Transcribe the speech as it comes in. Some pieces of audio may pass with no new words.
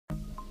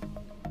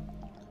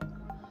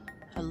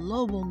Hello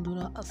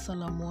বন্ধুরা,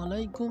 আসসালামু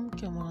আলাইকুম।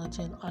 কেমন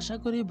আছেন? আশা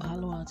করি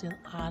ভালো আছেন।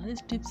 আরএস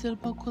টিপসের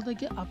পক্ষ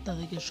থেকে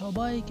আপনাদেরকে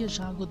সবাইকে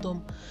স্বাগতম।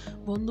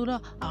 বন্ধুরা,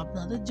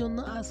 আপনাদের জন্য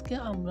আজকে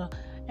আমরা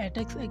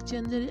অ্যাটেক্স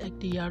এক্সচেঞ্জের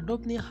একটি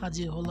এয়ারড্রপ নিয়ে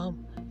হাজির হলাম।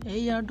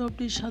 এই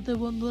এয়ারড্রপটির সাথে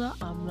বন্ধুরা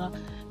আমরা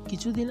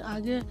কিছুদিন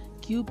আগে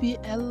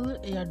কিউপিএল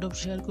এয়ারড্রপ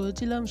শেয়ার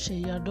করেছিলাম।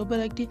 সেই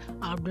এয়ারড্রপের একটি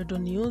আপডেট ও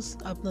নিউজ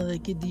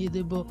আপনাদেরকে দিয়ে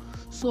দেব।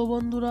 সো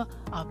বন্ধুরা,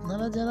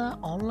 আপনারা যারা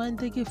অনলাইন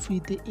থেকে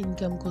ফ্রিতে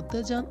ইনকাম করতে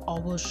চান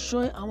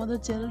অবশ্যই আমাদের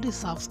চ্যানেলটি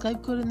সাবস্ক্রাইব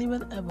করে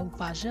নেবেন এবং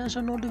পাশে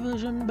আসা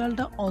নোটিফিকেশন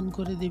বেলটা অন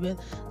করে দিবেন,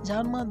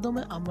 যার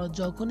মাধ্যমে আমরা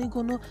যখনই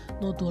কোনো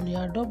নতুন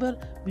এয়ারড্রপের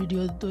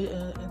ভিডিও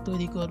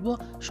তৈরি করব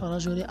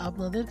সরাসরি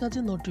আপনাদের কাছে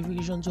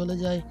নোটিফিকেশন চলে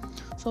যায়।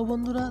 সো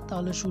বন্ধুরা,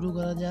 তাহলে শুরু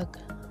করা যাক।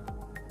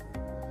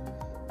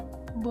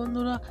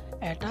 বন্ধুরা,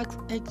 অ্যাটাক্স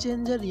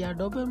এক্সচেঞ্জের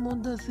এয়ারড্রপের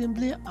মধ্যে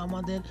সিম্পলি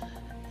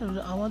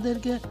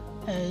আমাদেরকে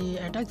এই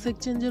অ্যাটাক্স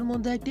এক্সচেঞ্জের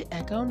মধ্যে একটি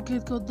অ্যাকাউন্ট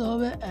ক্রিয়েট করতে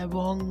হবে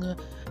এবং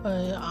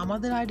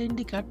আমাদের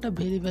আইডেন্টি কার্ডটা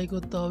ভেরিফাই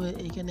করতে হবে।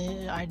 এখানে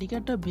আইডি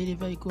কার্ডটা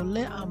ভেরিফাই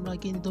করলে আমরা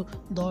কিন্তু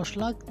 10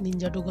 লাখ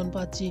নিনজা টোকেন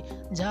পাচ্ছি,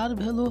 যার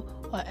ভ্যালু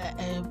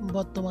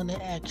বর্তমানে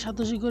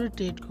 187 করে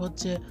ট্রেড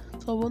হচ্ছে।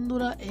 তো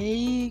বন্ধুরা,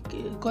 এই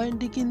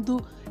কয়েনটি কিন্তু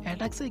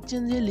অ্যাটাক্স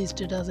এক্সচেঞ্জে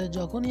লিস্টেড আছে।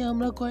 যখনই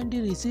আমরা কয়েনটি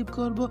রিসিভ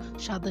করব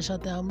সাথে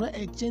সাথে আমরা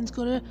এক্সচেঞ্জ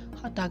করে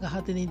টাকা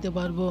হাতে নিতে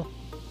পারবো।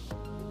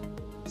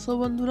 সো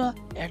বন্ধুরা,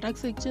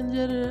 অ্যাটাক্স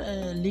এক্সচেঞ্জের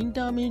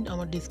লিঙ্কটা আমি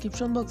আমার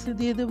ডিসক্রিপশন বক্সে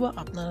দিয়ে দেবো।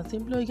 আপনারা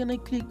সিম্পলি ওইখানে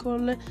ক্লিক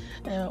করলে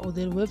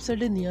ওদের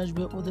ওয়েবসাইটে নিয়ে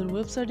আসবে। ওদের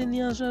ওয়েবসাইটে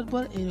নিয়ে আসার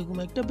পর এরকম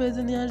একটা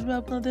পেজে নিয়ে আসবে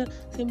আপনাদের।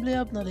 সিম্পলি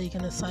আপনারা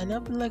এখানে সাইন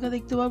আপ লেখা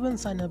দেখতে পাবেন,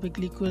 সাইন আপে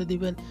ক্লিক করে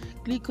দিবেন।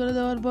 ক্লিক করে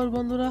দেওয়ার পর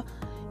বন্ধুরা,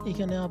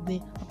 এখানে আপনি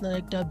আপনার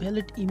একটা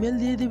ভ্যালিড ইমেল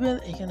দিয়ে দিবেন,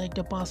 এখানে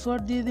একটা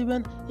পাসওয়ার্ড দিয়ে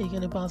দিবেন,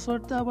 এখানে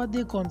পাসওয়ার্ডটা আবার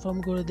দিয়ে কনফার্ম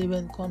করে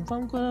দিবেন।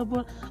 কনফার্ম করার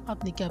পর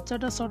আপনি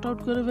ক্যাপচাটা শর্ট আউট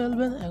করে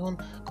ফেলবেন। এখন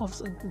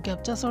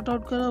ক্যাপচা শর্ট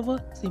আউট করার পর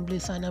সিম্পলি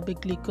সাইন আপে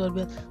ক্লিক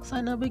করবেন।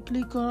 সাইন আপে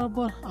ক্লিক করার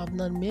পর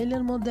আপনার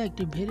মেইলের মধ্যে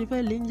একটি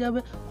ভেরিফাই লিঙ্ক যাবে,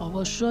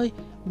 অবশ্যই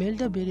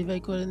মেইলটা ভেরিফাই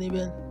করে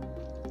নেবেন।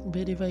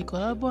 ভেরিফাই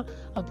করার পর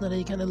আপনারা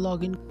এখানে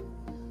লগ ইন।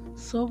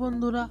 সো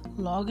বন্ধুরা,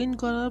 লগ ইন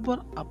করার পর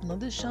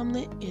আপনাদের সামনে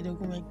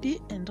এরকম একটি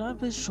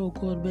ইন্টারফেস শো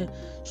করবে।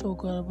 শো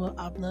করার পর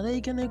আপনারা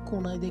এখানে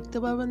কোনায় দেখতে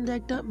পাবেন যে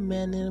একটা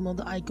ম্যানের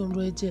মতো আইকন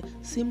রয়েছে।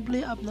 সিম্পলি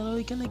আপনারা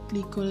ওইখানে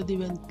ক্লিক করে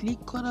দিবেন। ক্লিক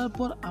করার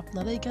পর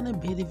আপনারা এখানে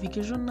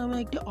ভেরিফিকেশন নামে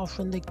একটি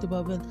অপশন দেখতে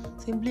পাবেন।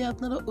 সিম্পলি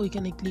আপনারা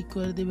ওইখানে ক্লিক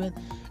করে দিবেন।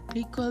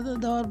 ক্লিক করে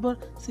দেওয়ার পর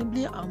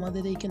সিম্পলি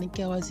আমাদের এইখানে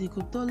কেওয়াইসি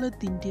করতে হলে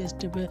 3টি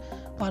স্টেপে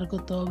পার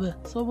করতে হবে।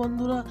 সো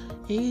বন্ধুরা,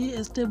 এই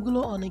স্টেপগুলো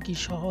অনেকই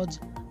সহজ,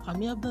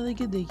 আমি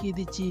আপনাদেরকে দেখিয়ে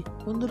দিচ্ছি।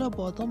 বন্ধুরা,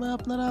 প্রথমে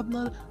আপনারা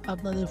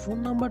আপনাদের ফোন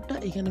নাম্বারটা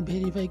এখানে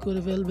ভেরিফাই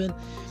করে ফেলবেন।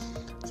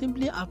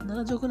 সিম্পলি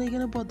আপনারা যখন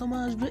এখানে প্রথমে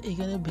আসবে,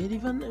 এখানে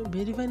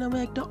ভেরিফাই নামে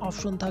একটা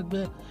অপশন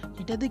থাকবে।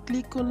 এটাতে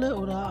ক্লিক করলে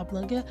ওরা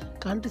আপনাকে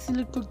কান্ট্রি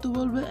সিলেক্ট করতে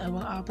বলবে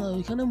এবং আপনার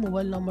ওইখানে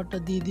মোবাইল নাম্বারটা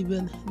দিয়ে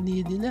দিবেন।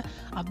 দিয়ে দিলে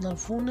আপনার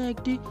ফোনে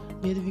একটি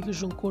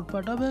ভেরিফিকেশন কোড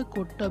পাঠাবে।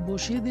 কোডটা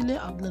বসিয়ে দিলে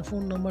আপনার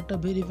ফোন নাম্বারটা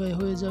ভেরিফাই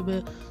হয়ে যাবে।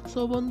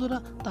 সো বন্ধুরা,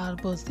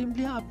 তারপর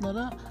সিম্পলি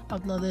আপনারা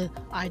আপনাদের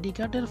আইডি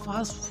কার্ডের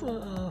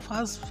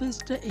ফার্স্ট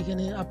পেজটা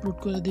এখানে আপলোড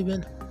করে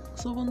দিবেন।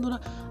 সো বন্ধুরা,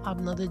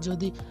 আপনাদের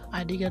যদি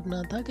আইডি কার্ড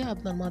না থাকে,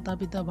 আপনার মাতা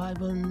পিতা ভাই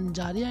বোন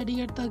যারই আইডি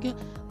কার্ড থাকে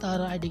তার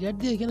আইডি কার্ড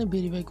দিয়ে এখানে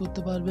ভেরিফাই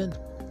করতে পারবেন।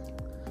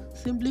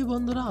 সিম্পলি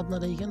বন্ধুরা,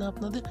 আপনারা এখানে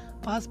আপনাদের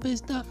ফার্স্ট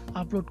পেজটা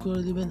আপলোড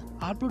করে দিবেন।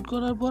 আপলোড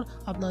করার পর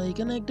আপনারা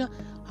এখানে একটা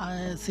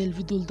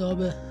সেলফি তুলতে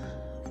হবে।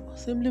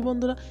 সিম্পলি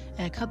বন্ধুরা,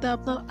 এক হাতে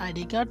আপনার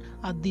আইডি কার্ড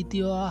আর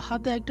দ্বিতীয়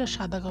হাতে একটা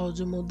সাদা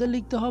কাগজের মধ্যে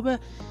লিখতে হবে।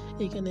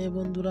 এখানে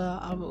বন্ধুরা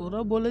ওরা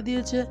বলে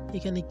দিয়েছে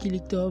এখানে কি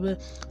লিখতে হবে।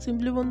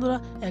 সিম্পলি বন্ধুরা,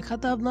 এক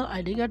হাতে আপনার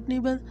আইডি কার্ড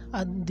নেবেন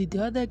আর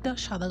দ্বিতীয় হাতে একটা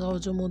সাদা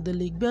কাগজের মধ্যে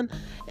লিখবেন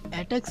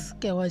অ্যাটেক্স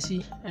কেওয়াইসি।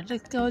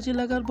 অ্যাটেক্স কেওয়াইসি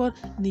লেখার পর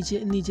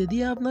নিচে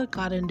দিয়ে আপনার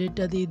কারেন্ট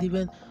ডেটটা দিয়ে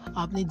দিবেন।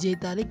 আপনি যে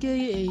তারিখে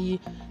এই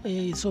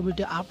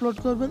ছবিটা আপলোড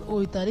করবেন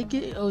ওই তারিখে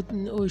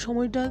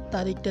ওই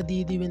তারিখটা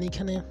দিয়ে দিবেন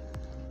এখানে।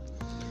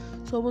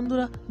 সো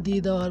বন্ধুরা,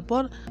 দিয়ে দেওয়ার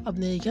পর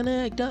আপনি এখানে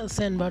একটা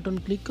সেন্ড বাটন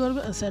ক্লিক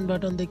করবেন। সেন্ড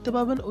বাটন দেখতে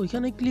পাবেন,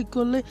 ওইখানে ক্লিক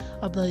করলে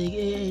আপনার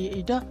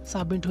এটা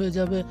সাবমিট হয়ে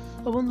যাবে।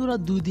 তো বন্ধুরা,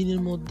 2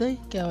 দিনের মধ্যেই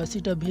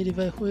কেওয়াইসিটা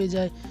ভেরিফাই হয়ে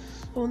যায়।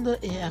 বন্ধুরা,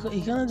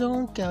 এখানে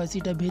যখন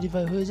কেওয়াইসিটা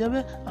ভেরিফাই হয়ে যাবে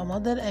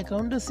আমাদের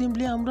অ্যাকাউন্টে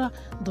সিম্পলি আমরা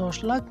 10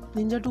 লাখ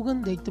নিনজা টোকেন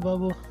দেখতে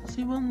পাবো। সো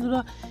বন্ধুরা,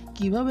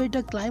 কীভাবে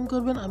এটা ক্লাইম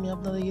করবেন আমি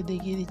আপনাদেরকে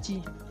দেখিয়ে দিচ্ছি।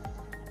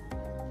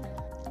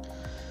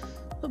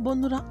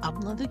 বন্ধুরা,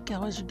 আপনাদের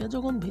কেওয়াইসিটা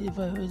যখন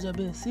ভেরিফাই হয়ে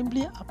যাবে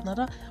সিম্পলি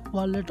আপনারা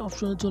ওয়ালেট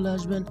অপশনে চলে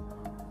আসবেন।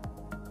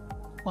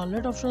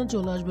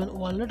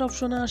 ওয়ালেট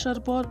অপশনে আসার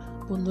পর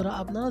বন্ধুরা,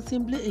 আপনারা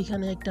সিম্পলি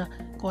এখানে একটা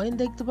কয়েন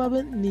দেখতে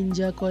পাবেন,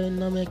 নিনজা কয়েন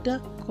নামে একটা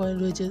কয়েন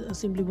রয়েছে।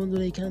 সিম্পলি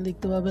বন্ধুরা এখানে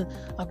দেখতে পাবেন,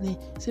 আপনি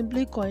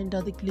সিম্পলি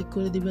কয়েনটাতে ক্লিক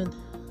করে দিবেন।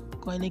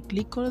 কয়েনে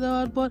ক্লিক করে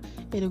দেওয়ার পর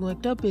এরকম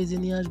একটা পেজে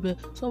নিয়ে আসবে।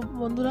 সব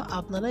বন্ধুরা,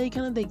 আপনারা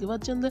এখানে দেখতে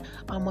পাচ্ছেন যে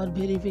আমার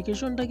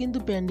ভেরিফিকেশনটা কিন্তু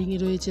পেন্ডিংয়ে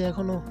রয়েছে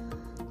এখনও।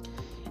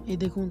 এই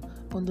দেখুন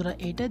বন্ধুরা,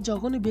 এটা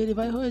যখনই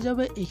ভেরিফাই হয়ে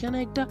যাবে এখানে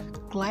একটা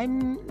ক্লাইম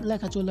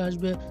লেখা চলে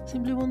আসবে।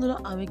 সিম্পলি বন্ধুরা,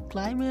 আমি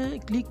ক্লাইমে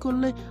ক্লিক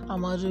করলে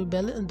আমার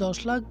 10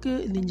 লাখ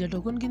নিনজা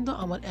টোকেন কিন্তু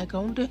আমার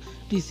অ্যাকাউন্টে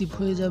রিসিভ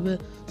হয়ে যাবে।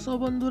 সো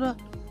বন্ধুরা,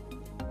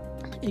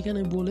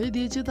 এখানে বলেই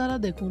দিয়েছে তারা,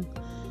 দেখুন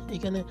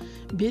এখানে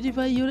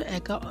ভেরিফাই ইউর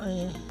অ্যাকাউন্ট।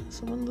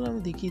 বন্ধুরা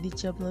আমি দেখিয়ে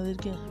দিচ্ছি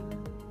আপনাদেরকে,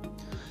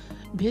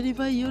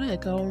 ভেরিফাই ইউর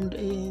অ্যাকাউন্ট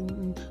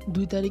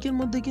 2 তারিখের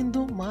মধ্যে কিন্তু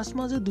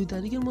মাঝে 2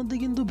 তারিখের মধ্যে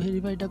কিন্তু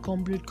ভেরিফাইটা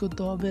কমপ্লিট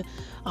করতে হবে।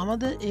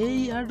 আমাদের এই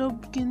এয়ারড্রপ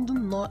কিন্তু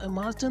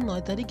মার্চের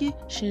 9 তারিখে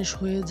শেষ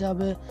হয়ে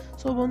যাবে।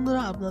 সো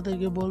বন্ধুরা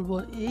আপনাদেরকে বলবো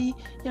এই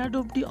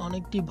এয়ারড্রপটি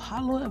অনেকটি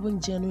ভালো এবং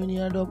জেনুইন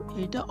এয়ারড্রপ,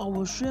 এটা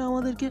অবশ্যই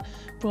আমাদেরকে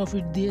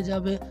প্রফিট দিয়ে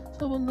যাবে।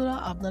 তো বন্ধুরা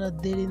আপনারা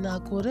দেরি না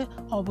করে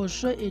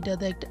অবশ্যই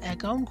এটাতে একটা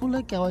অ্যাকাউন্ট খুলে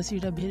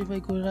কেওয়াইসিটা ভেরিফাই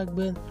করে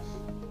রাখবেন।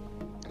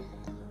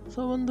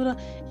 সো বন্ধুরা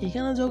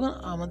এখানে যখন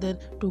আমাদের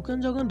টোকেন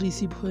যখন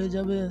রিসিভ হয়ে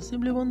যাবে,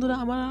 সিম্পলি বন্ধুরা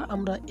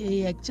আমরা এই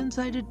এক্সচেঞ্জ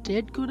সাইটে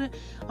ট্রেড করে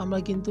আমরা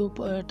কিন্তু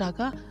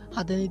টাকা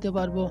হাতে নিতে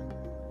পারবো।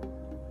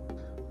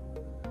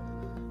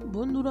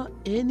 বন্ধুরা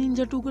এই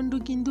নিনজা টোকেনটি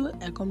কিন্তু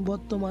এখন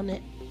বর্তমানে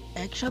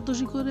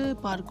 1.87 করে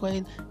পার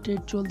কয়েন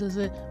ট্রেড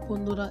চলতেছে।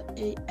 বন্ধুরা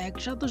এই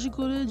 1.87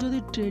 করে যদি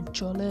ট্রেড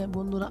চলে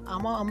বন্ধুরা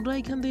আমরা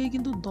এখান থেকে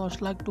কিন্তু 10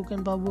 লাখ টোকেন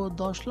পাবো।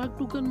 10 লাখ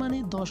টোকেন মানে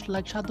 10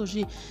 লাখ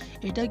সাতোশি,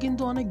 এটা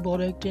কিন্তু অনেক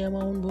বড় একটা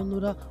অ্যামাউন্ট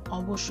বন্ধুরা,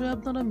 অবশ্যই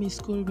আপনারা মিস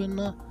করবেন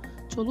না।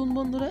 চলুন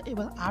বন্ধুরা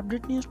এবার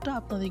আপডেট নিউজটা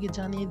আপনাদেরকে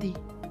জানিয়ে দিই।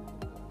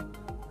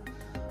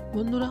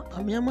 বন্ধুরা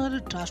আমি আমার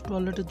ট্রাস্ট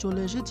ওয়ালেটে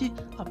চলে এসেছি।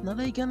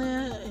 আপনারা এখানে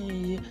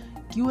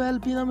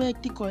কিউএলপি নামে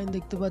একটি কয়েন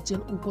দেখতে পাচ্ছেন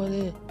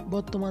উপরে।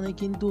 বর্তমানে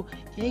কিন্তু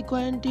এই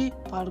কয়েনটি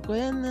পার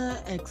কয়েন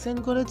এক্সচেঞ্জ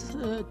করে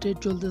ট্রেড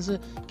চলতেছে,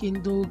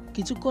 কিন্তু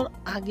কিছুক্ষণ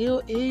আগেও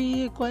এই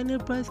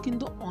কয়েনের প্রাইস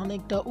কিন্তু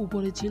অনেকটা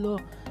উপরে ছিল।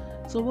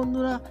 সো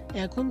বন্ধুরা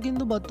এখন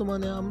কিন্তু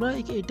বর্তমানে আমরা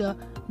এটা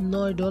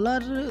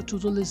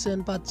 $9.44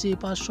 পাচ্ছি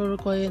 500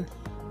 কয়েন।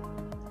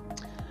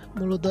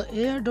 মূলত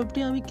এই এয়ারড্রপটি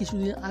আমি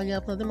কিছুদিন আগে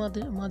আপনাদের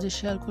মাঝে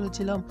শেয়ার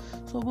করেছিলাম।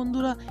 সো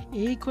বন্ধুরা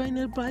এই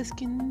কয়েনের প্রাইস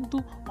কিন্তু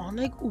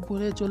অনেক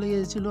উপরে চলে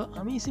গিয়েছিল।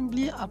 আমি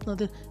সিম্পলি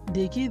আপনাদের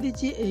দেখিয়ে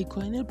দিচ্ছি এই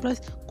কয়েনের প্রাইস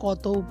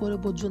কত উপরে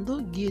পর্যন্ত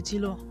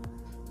গিয়েছিল।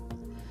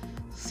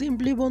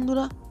 সিম্পলি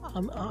বন্ধুরা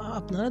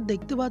আপনারা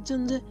দেখতে পাচ্ছেন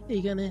যে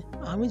এইখানে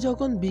আমি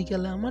যখন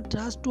বিকেলে আমার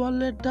ট্রাস্ট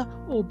ওয়ালেটটা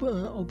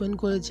ওপেন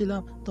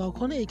করেছিলাম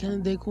তখন এখানে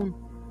দেখুন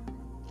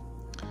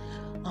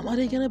আমার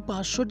এখানে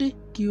 500টি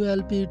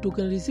কিউএলপি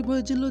টোকেন রিসিভ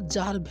হয়েছিল,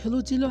 যার ভ্যালু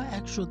ছিল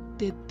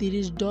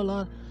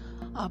 $133।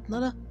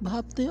 আপনারা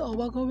ভাবতে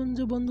অবাক হবেন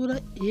যে বন্ধুরা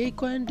এই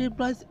কয়েনটির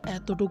প্রাইস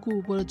এতটুকু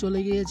উপরে চলে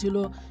গিয়েছিল,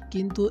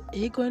 কিন্তু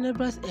এই কয়েনের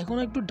প্রাইস এখন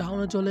একটু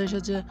ডাউনে চলে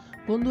এসেছে।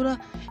 বন্ধুরা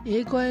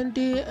এই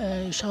কয়েনটি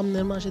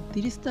সামনের মাসের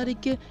 30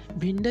 তারিখে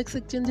ভিন্ডেক্স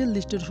এক্সচেঞ্জের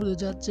লিস্টেড হতে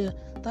যাচ্ছে।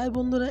 তাই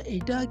বন্ধুরা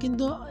এটা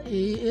কিন্তু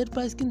এর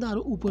প্রাইস কিন্তু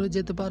আরও উপরে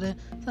যেতে পারে।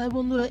 তাই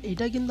বন্ধুরা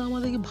এটা কিন্তু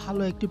আমাদেরকে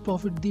ভালো একটি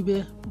প্রফিট দিবে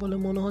বলে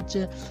মনে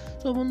হচ্ছে।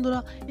 তো বন্ধুরা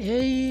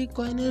এই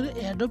কয়েনের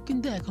এয়ারড্রপ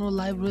কিন্তু এখনও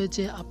লাইভ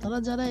রয়েছে। আপনারা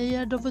যারা এই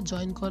এয়ারড্রপে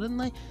জয়েন করেন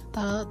নাই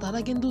তারা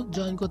কিন্তু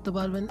জয়েন করতে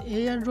পারবেন।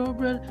 এই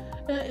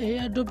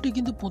এয়ারড্রপটি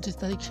কিন্তু 25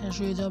 তারিখ শেষ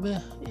হয়ে যাবে।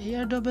 এই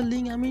এয়ারড্রপের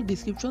লিঙ্ক আমি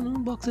ডিসক্রিপশন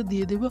বক্সে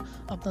দিয়ে দেবো,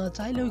 আপনারা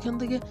চাইলে ওইখান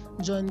থেকে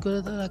জয়েন করে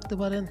রাখতে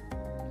পারেন।